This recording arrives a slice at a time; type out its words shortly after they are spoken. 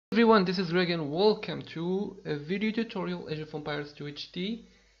Everyone, this is Greg and welcome to a video tutorial Age of Empires 2 HD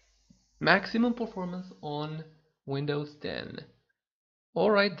maximum performance on Windows 10.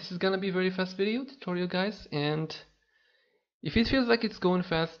 Alright, this is gonna be a very fast video tutorial, guys, and if it feels like it's going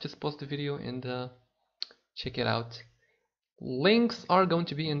fast, just pause the video and check it out. Links are going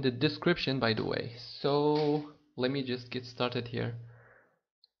to be in the description, by the way, so let me just get started here.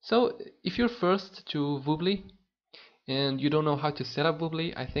 So if you're first to Voobly and you don't know how to set up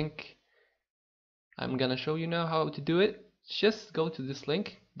Voobly, I think I'm gonna show you now how to do it. Just go to this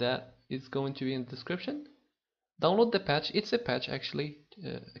link that is going to be in the description. Download the patch. It's a patch actually,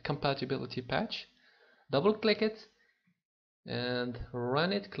 a compatibility patch. Double click it and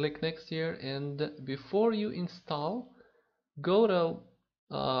run it. Click next here, and before you install, go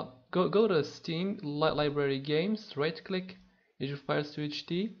to Steam library games. Right click Age of Empires 2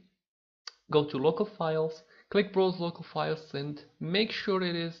 HD. Go to local files. Click browse local files and make sure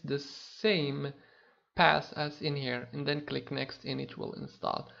it is the same path as in here, and then click next and it will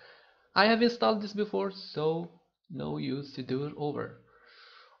install. I have installed this before, so no use to do it over.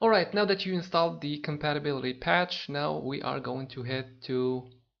 Alright, now that you installed the compatibility patch, now we are going to head to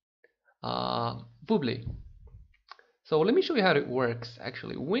Voobly. So let me show you how it works.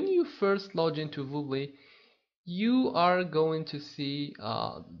 Actually, when you first log into Voobly, you are going to see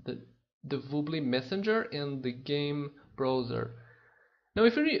the Voobly messenger and the game browser. Now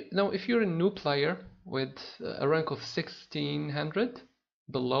if you're a new player with a rank of 1600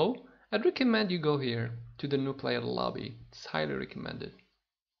 below, I'd recommend you go here to the new player lobby. It's highly recommended.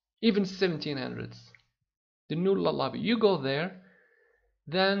 Even 1700s, the new lobby, you go there,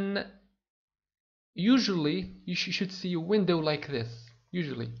 then usually you should see a window like this.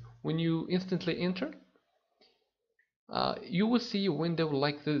 Usually when you instantly enter, you will see a window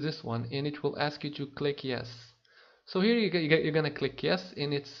like this one, and it will ask you to click yes. So here you're gonna click yes,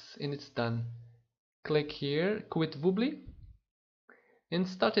 and it's done. Click here, quit Voobly, and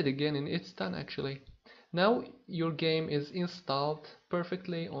start it again, and it's done actually. Now your game is installed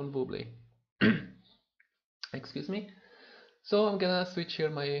perfectly on Voobly. Excuse me. So I'm gonna switch here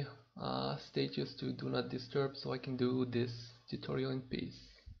my status to do not disturb so I can do this tutorial in peace.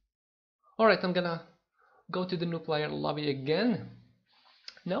 Alright, I'm gonna go to the new player lobby again.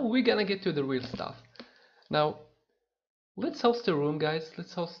 Now we're gonna get to the real stuff. Now let's host a room, guys.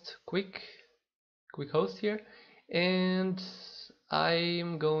 Let's host quick host here, and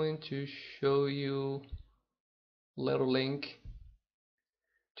I'm going to show you a little link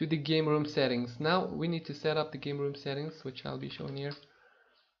to the game room settings. Now we need to set up the game room settings, which I'll be showing here.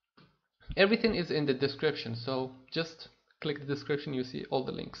 Everything is in the description, so just click the description, you see all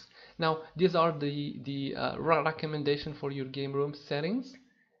the links. Now these are the recommendation for your game room settings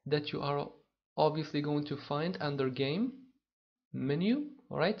that you are obviously going to find under game menu.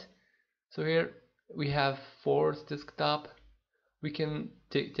 Alright, so here we have force desktop. We can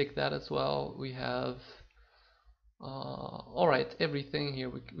take that as well. We have alright, everything here.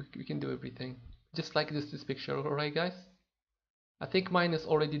 We can do everything just like this picture. Alright, guys, I think mine is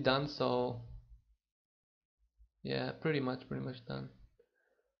already done, so yeah, pretty much done.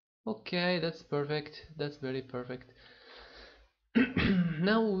 Okay, that's perfect. That's very perfect.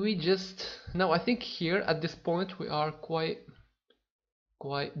 Now I think here at this point we are quite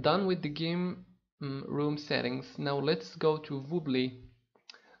done with the game room settings. Now let's go to Voobly.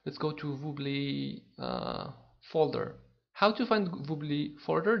 Let's go to Voobly folder. How to find Voobly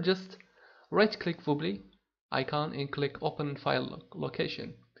folder? Just right click Voobly icon and click open file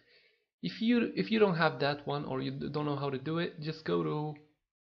location. If you don't have that one, or you don't know how to do it, just go to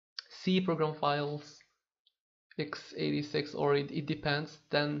C program files x86, or it depends,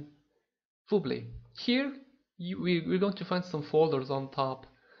 then Voobly. Here we're going to find some folders on top.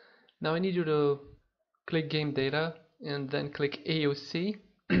 Now I need you to click game data and then click AOC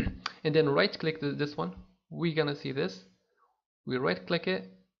and then right click this one. We're gonna see this. We right click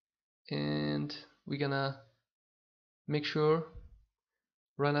it and we're gonna make sure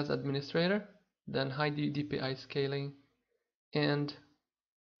run as administrator, then hide the DPI scaling and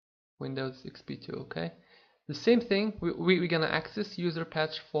Windows XP2. Okay, the same thing, we're gonna access user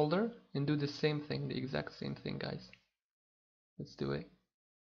patch folder and do the same thing, the exact same thing, guys. Let's do it.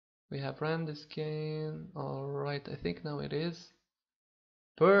 We have run this game. Alright, I think now it is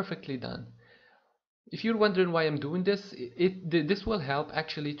perfectly done. If you're wondering why I'm doing this, this will help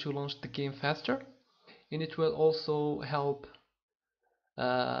actually to launch the game faster, and it will also help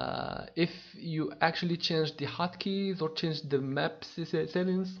if you actually change the hotkeys or change the map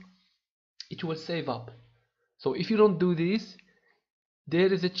settings, it will save up. So if you don't do this,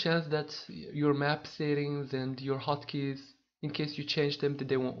 there is a chance that your map settings and your hotkeys in case you change them, that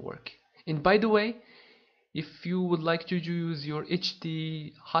they won't work. And by the way, if you would like to use your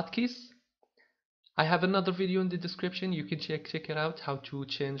HD hotkeys, I have another video in the description. You can check it out, how to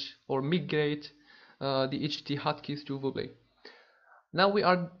change or migrate the HD hotkeys to Voobly. Now we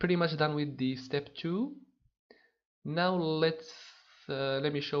are pretty much done with the step 2. Now let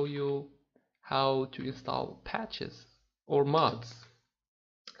me show you how to install patches or mods.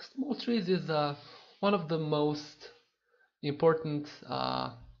 Small trees is one of the most important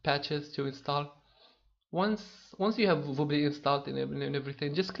patches to install. Once you have Voobly installed and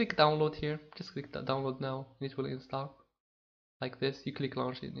everything, just click download here. Just click that download now, and it will install like this. You click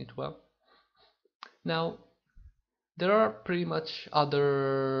launch and it will. Now there are pretty much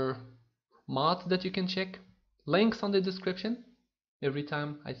other mods that you can check. Links on the description. Every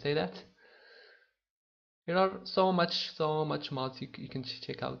time I say that. There are so much mods you can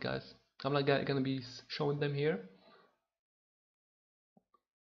check out, guys. I'm not gonna be showing them here.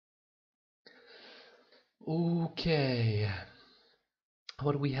 Okay,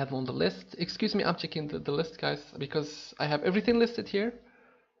 what do we have on the list? Excuse me, I'm checking the list, guys, because I have everything listed here.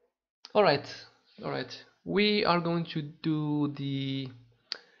 Alright, we are going to do the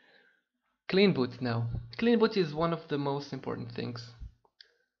clean boot now. Clean boot is one of the most important things.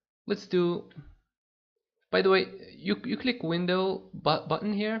 Let's do, by the way, you click window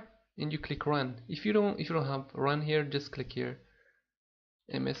button here and you click run. If you don't have run here, just click here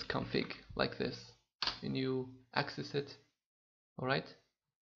msconfig like this and you access it. Alright,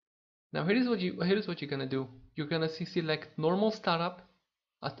 now here's what you're gonna do. You're gonna select normal startup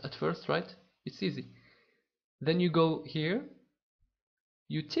at first, right? It's easy. Then you go here,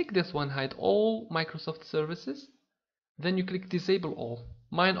 you tick this one, hide all Microsoft services, then you click disable all.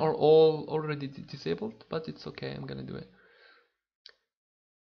 Mine are all already disabled, but it's okay, I'm gonna do it.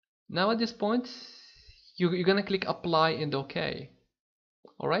 Now at this point you're gonna click apply and OK.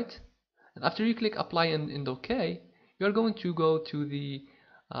 Alright, and after you click apply and OK, you're going to go to the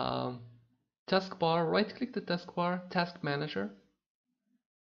taskbar, right click the taskbar, task manager.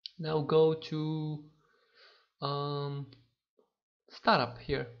 Now go to startup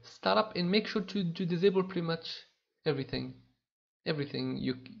here, startup, and make sure to disable pretty much everything.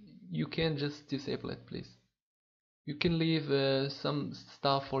 You can just disable it, please. You can leave some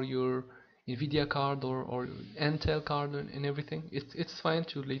stuff for your Nvidia card or Intel card and everything. It's fine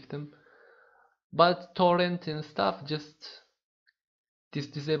to leave them, but torrent and stuff, just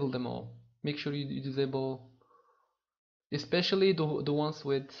disable them all. Make sure you disable, especially the ones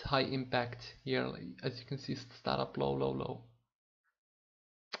with high impact here, as you can see, startup low.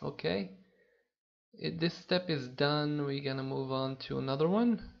 Okay, this step is done. We're gonna move on to another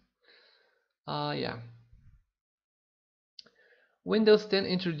one. Yeah, Windows 10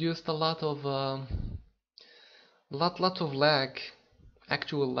 introduced a lot of lag,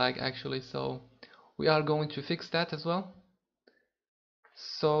 actual lag actually, so we are going to fix that as well.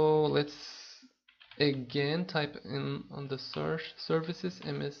 So let's again type in on the search services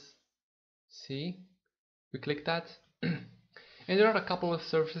MSC. We click that and there are a couple of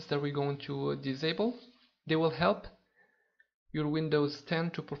services that we're going to disable. They will help your Windows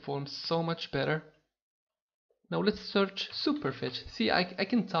 10 to perform so much better. Now let's search SuperFetch. See, I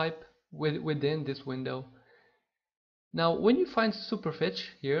can type within this window. Now when you find SuperFetch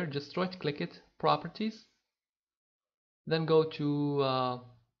here, just right click it, properties, then go to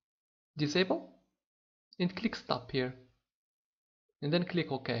disable and click stop here, and then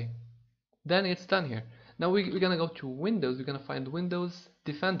click OK. Then it's done here. Now we're gonna go to Windows. We're gonna find Windows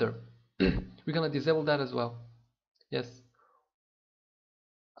Defender. We're gonna disable that as well. Yes.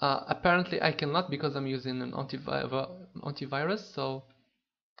 Apparently I cannot because I'm using an antivirus, so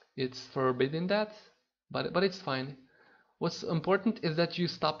it's forbidden that. But it's fine. What's important is that you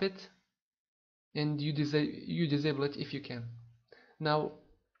stop it and you disable it if you can. Now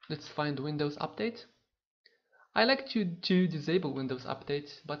let's find Windows Update. I like to disable Windows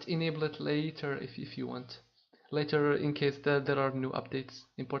Update, but enable it later if you want. Later, in case there are new updates,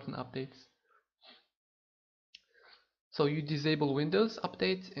 important updates. So you disable Windows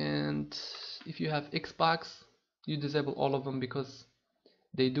Update, and if you have Xbox, you disable all of them because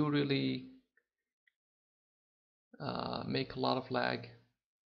they do really make a lot of lag.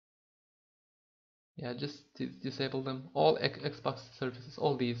 Yeah, just disable them. All Xbox services,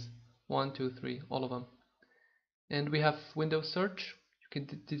 all these, 1, 2, 3, all of them. And we have Windows Search. You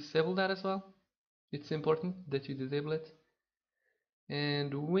can disable that as well. It's important that you disable it.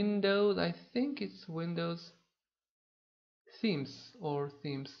 And Windows, I think it's Windows Themes or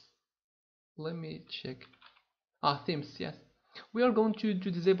Themes. Let me check. Themes, yes. We are going to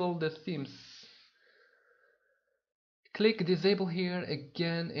disable the themes. Click disable here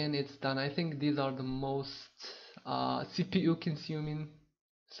again and it's done. I think these are the most CPU consuming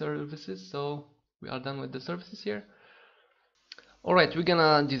services, so we are done with the services here. Alright, we're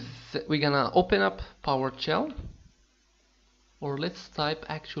gonna open up Powershell, or let's type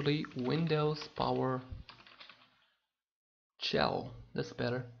actually Windows PowerShell. That's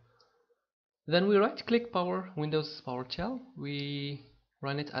better. Then we right click Windows PowerShell, we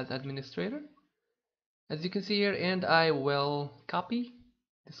run it as administrator, as you can see here, and I will copy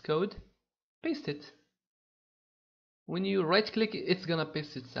this code, paste it. When you right click, it's gonna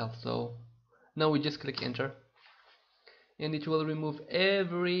paste itself, so now we just click enter and it will remove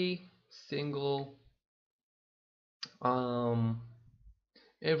every single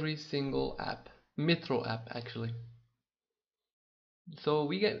app, Metro app actually. So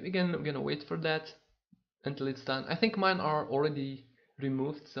we're gonna wait for that until it's done. I think mine are already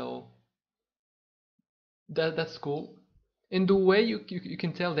removed, so that's cool. And the way you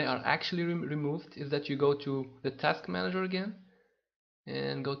can tell they are actually removed is that you go to the task manager again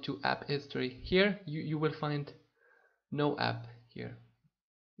and go to app history. Here you will find no app here.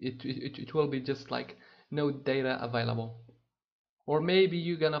 It will be just like no data available, or maybe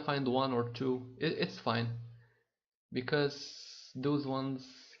you're gonna find one or two. It's fine, because those ones,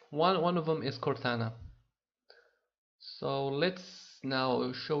 one of them is Cortana. So let's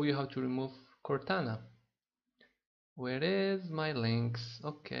now show you how to remove Cortana. Where is my links?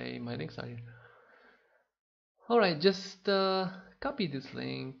 Okay, my links are here. Alright, just copy this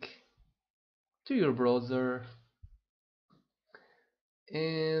link to your browser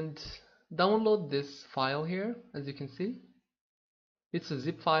and download this file here. As you can see, it's a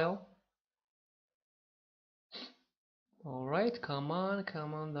zip file. Alright, come on,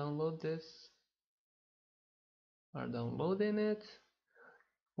 download this. Are downloading it.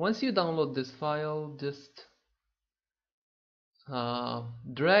 Once you download this file, just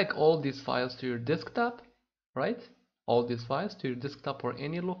drag all these files to your desktop, right? All these files to your desktop or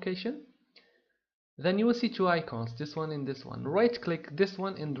any location. Then you will see two icons, this one and this one. Right click this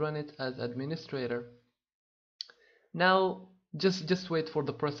one and run it as administrator. Now just wait for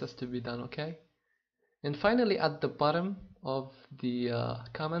the process to be done, okay? And finally, at the bottom of the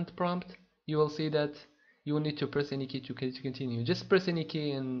command prompt, you will see that you will need to press any key to continue. Just press any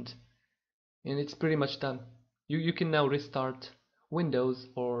key and it's pretty much done. You can now restart Windows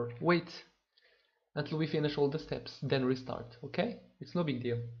or wait until we finish all the steps, then restart. Okay, it's no big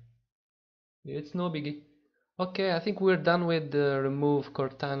deal. It's no biggie. Okay, I think we're done with the remove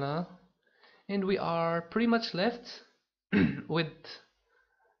Cortana, and we are pretty much left with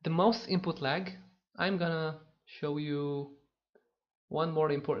the mouse input lag. I'm gonna show you one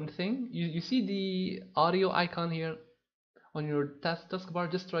more important thing. You see the audio icon here on your taskbar.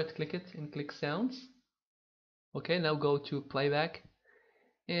 Just right click it and click sounds. Okay, now go to playback,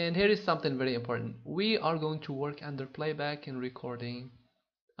 and here is something very important. We are going to work under playback and recording.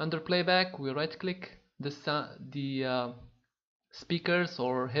 Under playback, we right click the speakers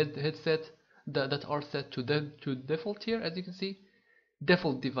or headset that are set to default here. As you can see,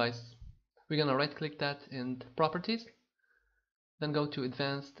 default device. We're gonna right click that and properties, then go to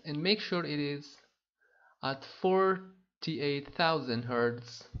advanced and make sure it is at 48,000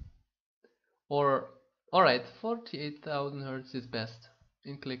 Hertz, or alright, 48,000 Hertz is best,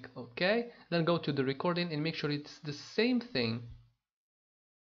 and click OK. Then go to the recording and make sure it's the same thing,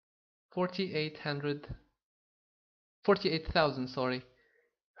 48,000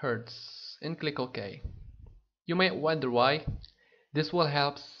 Hertz, and click OK. You might wonder why. This will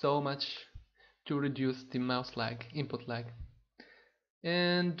help so much to reduce the mouse lag, input lag.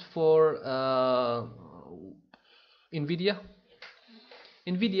 And for NVIDIA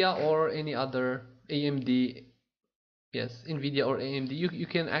or any other AMD, yes, NVIDIA or AMD, you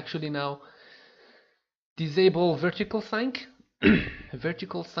can actually now disable vertical sync.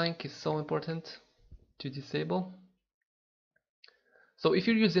 Vertical sync is so important to disable. So if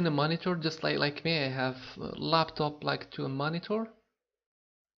you're using a monitor, just like me, I have a laptop like to a monitor,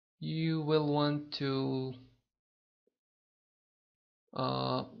 you will want to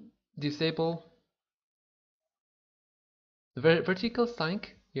disable the vertical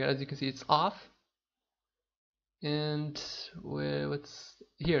sync here. As you can see, it's off. And what's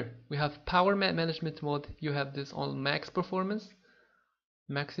here, we have power management mode. You have this on maximum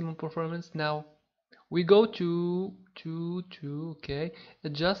performance. Now we go to okay,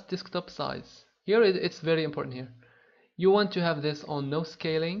 adjust desktop size. Here it's very important. Here you want to have this on no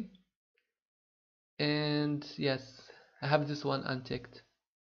scaling, and yes, I have this one unticked,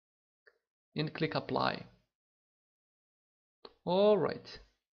 and click apply. Alright,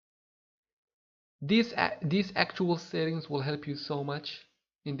 These actual settings will help you so much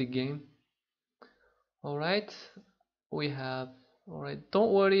in the game. Alright, we have, alright,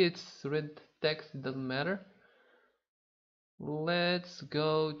 don't worry, it's red text, it doesn't matter. Let's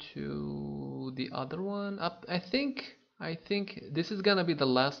go to the other one. I think this is gonna be the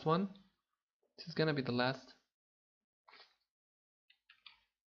last one. This is gonna be the last.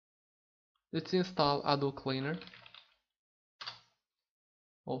 Let's install Adwcleaner.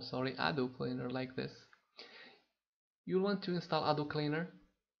 Oh, sorry, Adwcleaner, like this. You want to install Adwcleaner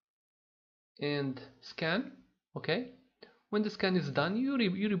and scan. Okay. When the scan is done, you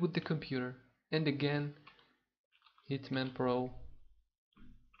reboot the computer, and again, Hitman Pro.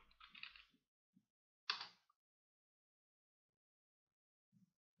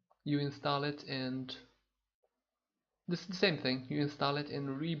 You install it, and this is the same thing. You install it and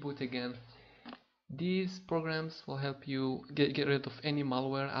reboot again. These programs will help you get rid of any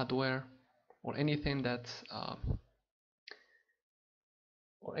malware, adware, or anything that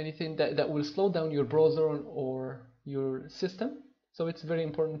will slow down your browser or your system. So it's very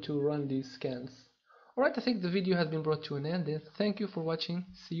important to run these scans. Alright, I think the video has been brought to an end. Thank you for watching.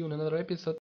 See you in another episode.